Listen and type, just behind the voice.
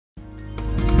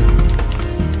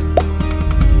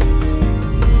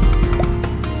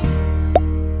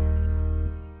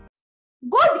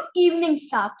evening,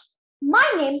 Sharks. My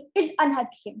name is Anhat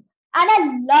Singh and I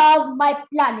love my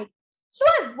planet. So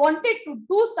I wanted to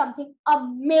do something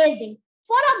amazing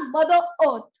for our Mother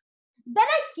Earth. Then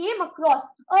I came across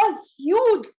a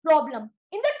huge problem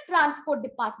in the transport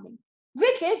department,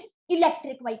 which is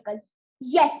electric vehicles.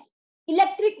 Yes,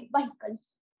 electric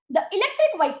vehicles. The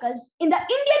electric vehicles in the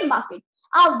Indian market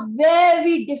are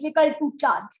very difficult to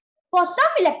charge. For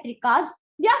some electric cars,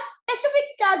 there are specific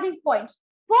charging points.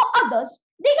 For others,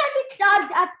 they can be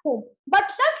charged at home, but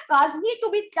such cars need to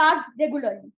be charged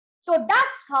regularly. So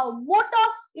that's how Motor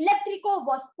Electrico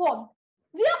was formed.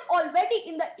 We are already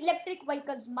in the electric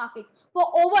vehicles market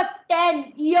for over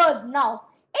 10 years now.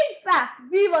 In fact,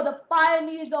 we were the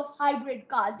pioneers of hybrid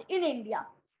cars in India.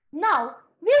 Now,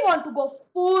 we want to go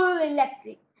full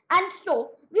electric, and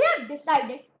so we have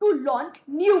decided to launch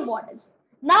new models.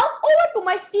 Now, over to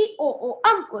my COO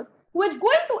Ankur, who is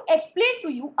going to explain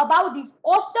to you about these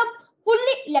awesome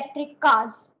fully electric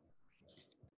cars.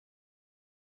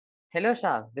 Hello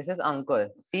Sharks, this is Ankur,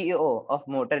 CEO of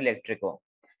Motor Electrico.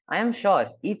 I am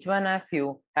sure each one of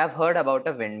you have heard about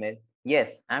a windmill.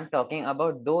 Yes, I am talking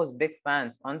about those big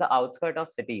fans on the outskirts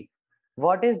of cities.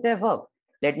 What is their work?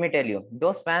 Let me tell you,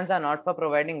 those fans are not for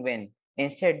providing wind.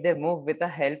 Instead, they move with the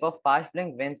help of fast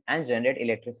blowing winds and generate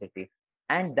electricity.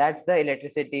 And that's the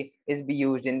electricity is be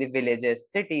used in the villages,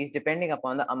 cities, depending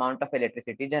upon the amount of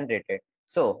electricity generated.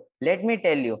 So, let me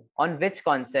tell you on which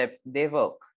concept they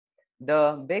work.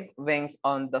 The big wings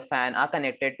on the fan are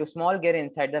connected to small gear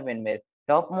inside the windmill.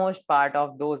 Topmost part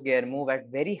of those gears move at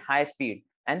very high speed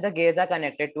and the gears are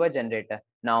connected to a generator.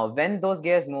 Now, when those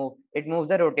gears move, it moves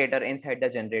the rotator inside the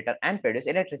generator and produce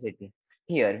electricity.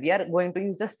 Here, we are going to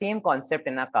use the same concept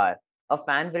in a car. A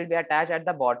fan will be attached at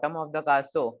the bottom of the car.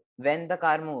 So, when the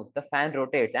car moves, the fan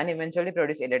rotates and eventually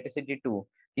produce electricity too,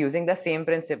 using the same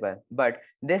principle. But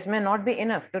this may not be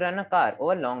enough to run a car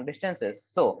over long distances.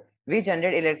 So, we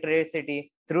generate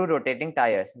electricity through rotating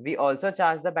tires. We also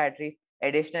charge the batteries.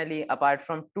 Additionally, apart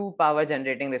from two power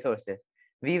generating resources,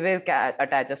 we will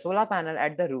attach a solar panel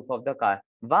at the roof of the car.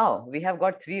 Wow, we have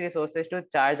got three resources to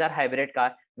charge our hybrid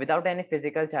car without any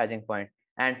physical charging point.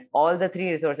 And all the three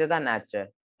resources are natural.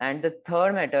 And the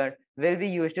third method will be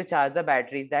used to charge the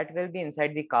batteries that will be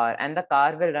inside the car, and the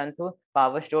car will run through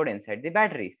power stored inside the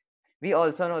batteries. We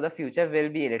also know the future will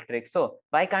be electric. So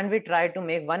why can't we try to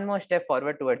make one more step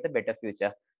forward towards a better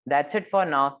future? That's it for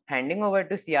now. Handing over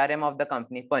to CRM of the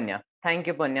company, Punya. Thank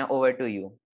you, Punya. Over to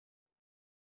you.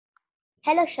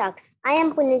 Hello Sharks, I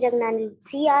am Punya Jagnani,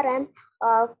 CRM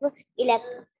of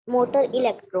Motor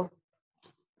Electro.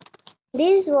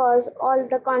 This was all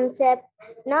the concept.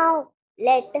 Now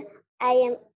I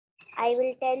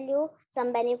will tell you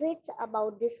some benefits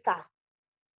about this car.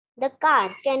 The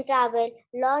car can travel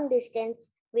long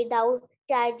distance without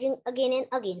charging again and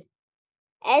again,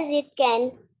 as it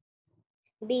can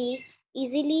be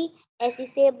easily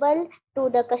accessible to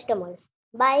the customers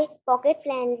by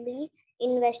pocket-friendly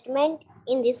investment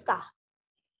in this car.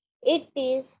 It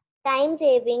is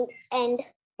time-saving and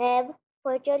have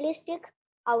futuristic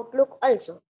outlook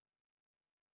also.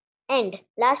 And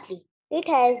lastly, it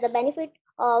has the benefit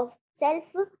of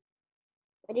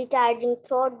self-recharging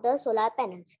through the solar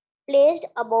panels placed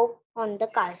above on the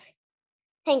cars.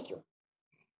 Thank you.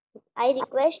 I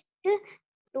request to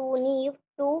Neve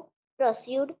to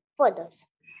proceed further.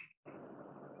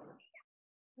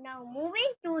 Now,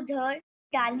 moving to the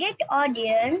target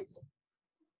audience,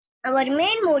 our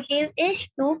main motive is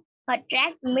to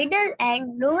attract middle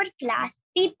and lower class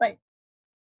people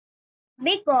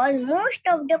because most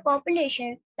of the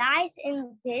population lies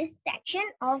in this section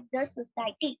of the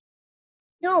society.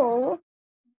 So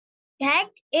that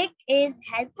it is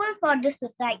helpful for the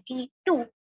society too.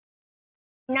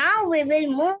 Now we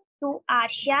will move to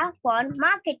Arsha for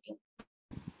marketing.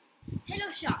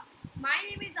 Hello Sharks, my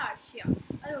name is Arshia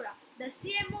Arora, the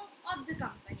CMO of the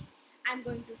company. I'm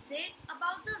going to say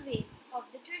about the ways of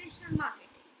the traditional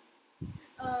marketing.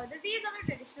 The ways of the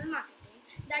traditional marketing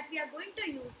that we are going to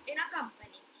use in a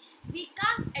company. We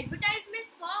cast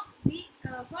advertisements for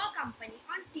a company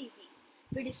on TV.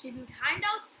 We distribute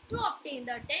handouts to obtain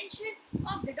the attention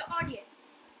of the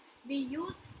audience. We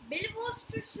use billboards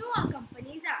to show our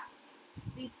company's ads.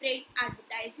 We print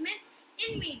advertisements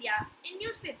in media, in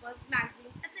newspapers,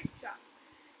 magazines, etc.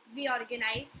 We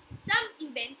organize some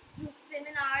events through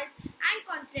seminars and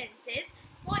conferences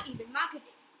for event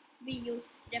marketing. We use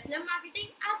referral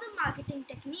marketing as a marketing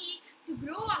technique to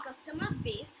grow our customers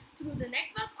base through the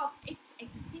network of its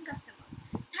existing customers.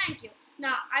 Thank you.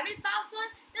 Now I will pass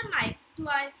on the mic to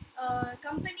our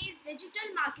company's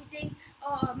digital marketing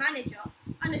manager,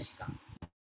 Anushka.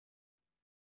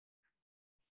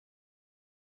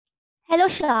 Hello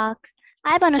Sharks,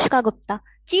 I am Anushka Gupta,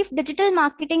 Chief Digital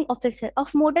Marketing Officer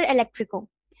of Motor Electrico.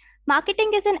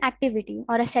 Marketing is an activity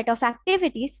or a set of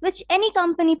activities which any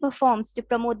company performs to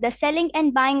promote the selling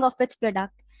and buying of its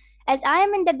product. As I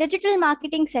am in the digital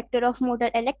marketing sector of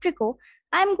Motor Electrico,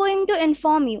 I am going to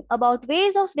inform you about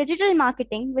ways of digital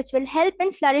marketing which will help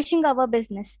in flourishing our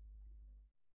business.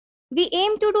 We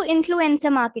aim to do influencer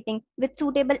marketing with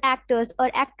suitable actors or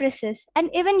actresses and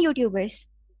even YouTubers.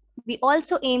 We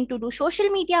also aim to do social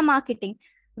media marketing,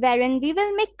 wherein we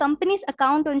will make companies'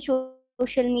 account on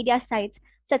social media sites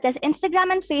such as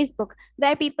Instagram and Facebook,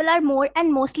 where people are more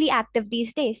and mostly active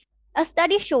these days. A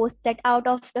study shows that out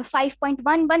of the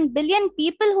 5.11 billion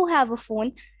people who have a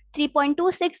phone,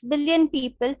 3.26 billion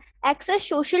people access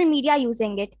social media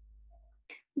using it.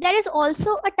 There is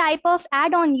also a type of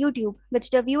ad on YouTube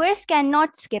which the viewers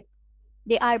cannot skip.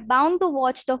 They are bound to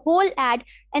watch the whole ad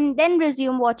and then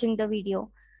resume watching the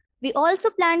video. We also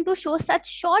plan to show such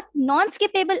short, non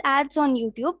skippable ads on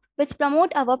YouTube which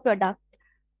promote our product.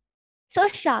 So,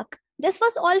 Shark, this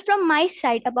was all from my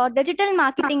side about digital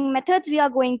marketing methods we are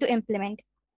going to implement.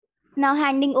 Now,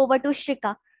 handing over to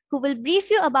Shrika, who will brief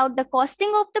you about the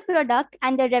costing of the product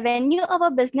and the revenue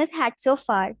our business had so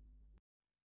far.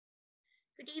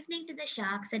 Good evening to the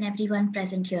sharks and everyone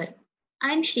present here.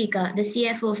 I'm Shrika, the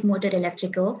CFO of Motor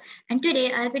Electrico, and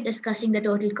today I'll be discussing the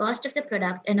total cost of the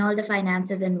product and all the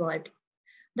finances involved.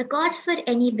 The cost for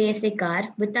any basic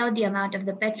car, without the amount of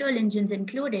the petrol engines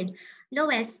included,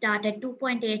 lowest start at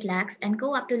 2.8 lakhs and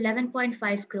go up to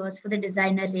 11.5 crores for the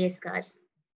designer race cars.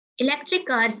 Electric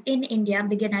cars in India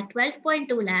begin at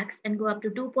 12.2 lakhs and go up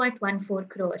to 2.14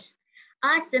 crores.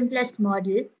 Our simplest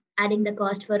model, adding the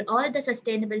cost for all the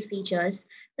sustainable features,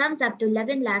 comes up to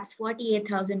 11 lakhs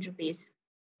 48,000 rupees.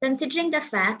 Considering the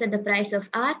fact that the price of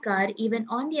our car, even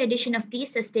on the addition of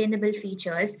these sustainable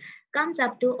features, comes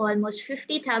up to almost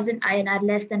 50,000 INR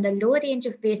less than the low range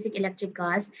of basic electric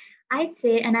cars, I'd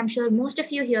say, and I'm sure most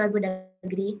of you here would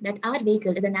agree, that our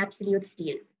vehicle is an absolute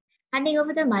steal. Handing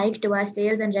over the mic to our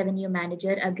sales and revenue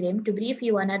manager, Agrim, to brief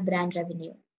you on our brand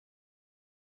revenue.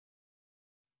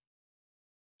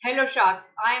 Hello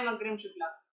Sharks, I am Agrim Shukla.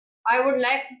 I would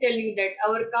like to tell you that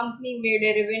our company made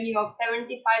a revenue of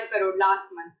 75 crore last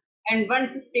month and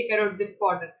 150 crore this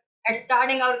quarter. At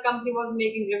starting, our company was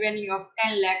making revenue of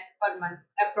 10 lakhs per month,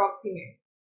 approximate.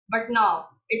 But now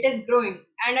it is growing,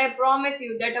 and I promise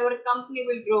you that our company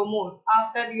will grow more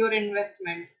after your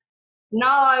investment.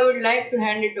 Now I would like to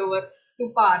hand it over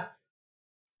to Parth.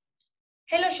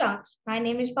 Hello Sharks, my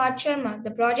name is Parth Sharma,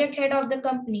 the project head of the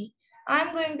company. I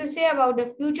am going to say about the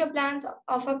future plans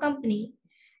of our company.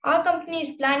 Our company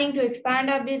is planning to expand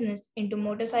our business into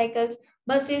motorcycles,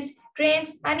 buses,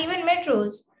 trains, and even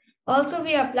metros. Also,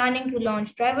 we are planning to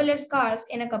launch driverless cars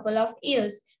in a couple of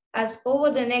years, as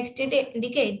over the next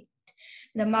decade.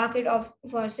 The market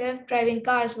for self-driving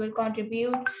cars will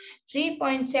contribute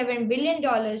 $3.7 billion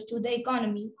to the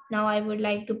economy. Now I would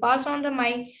like to pass on the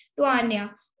mic to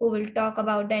Anya, who will talk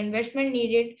about the investment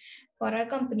needed for our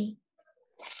company.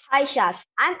 Hi Shaks,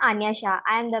 I'm Anya Shah.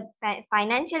 I am the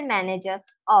financial manager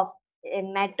of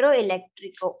Metro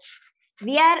Electrico.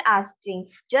 We are asking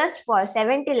just for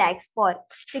 70 lakhs for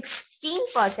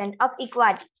 16% of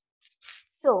equity.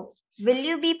 So, will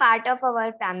you be part of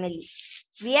our family?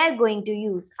 We are going to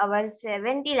use our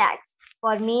 70 lakhs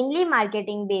for mainly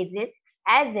marketing basis,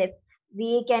 as if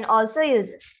we can also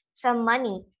use some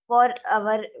money for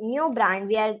our new brand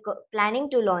we are planning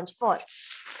to launch for.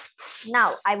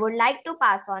 Now, I would like to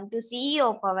pass on to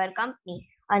CEO of our company,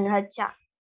 Anhad Shah.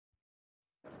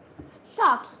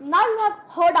 Sharks, now you have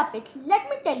heard of it. Let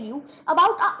me tell you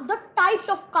about the types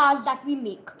of cars that we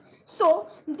make. So,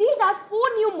 these are 4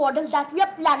 new models that we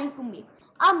are planning to make.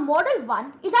 Our model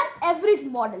 1 is an average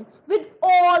model with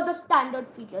all the standard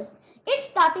features. Its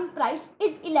starting price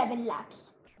is 11 lakhs.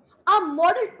 Our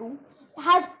model 2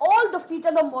 has all the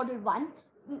features of model 1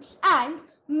 and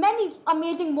many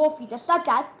amazing more features such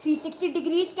as 360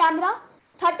 degrees camera,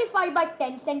 35 by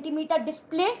 10 centimeter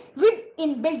display with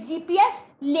inbuilt GPS,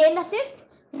 lane assist,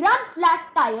 run flat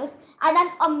tires and an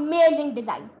amazing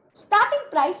design. Starting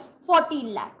price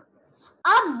 14 lakh.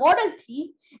 Our model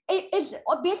 3 is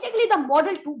basically the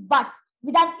model 2 but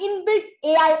with an inbuilt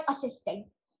AI assistant.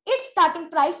 Its starting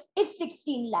price is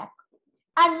 16 lakh.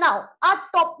 And now our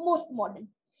topmost model.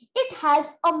 It has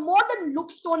a modern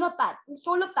look solar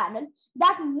panel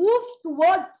that moves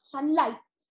towards sunlight,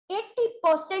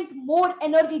 80% more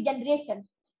energy generation,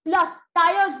 plus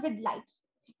tires with lights.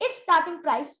 Its starting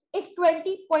price is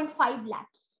 20.5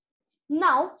 lakhs.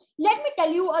 Now, let me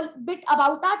tell you a bit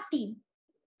about our team.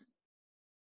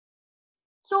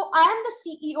 So, I am the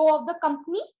CEO of the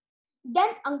company Then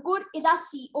Ankur is our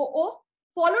COO,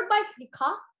 followed by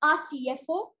Slikha, our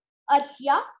CFO,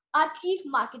 Arshia, our Chief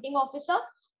Marketing Officer,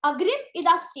 Agrim is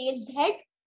our sales head,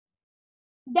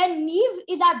 then Neve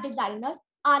is our designer,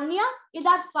 Anya is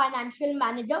our financial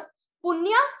manager,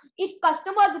 Punya is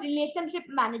customers relationship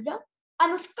manager,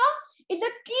 Anushka is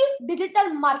the chief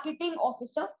digital marketing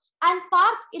officer, and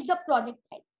Parth is the project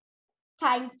head.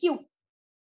 Thank you.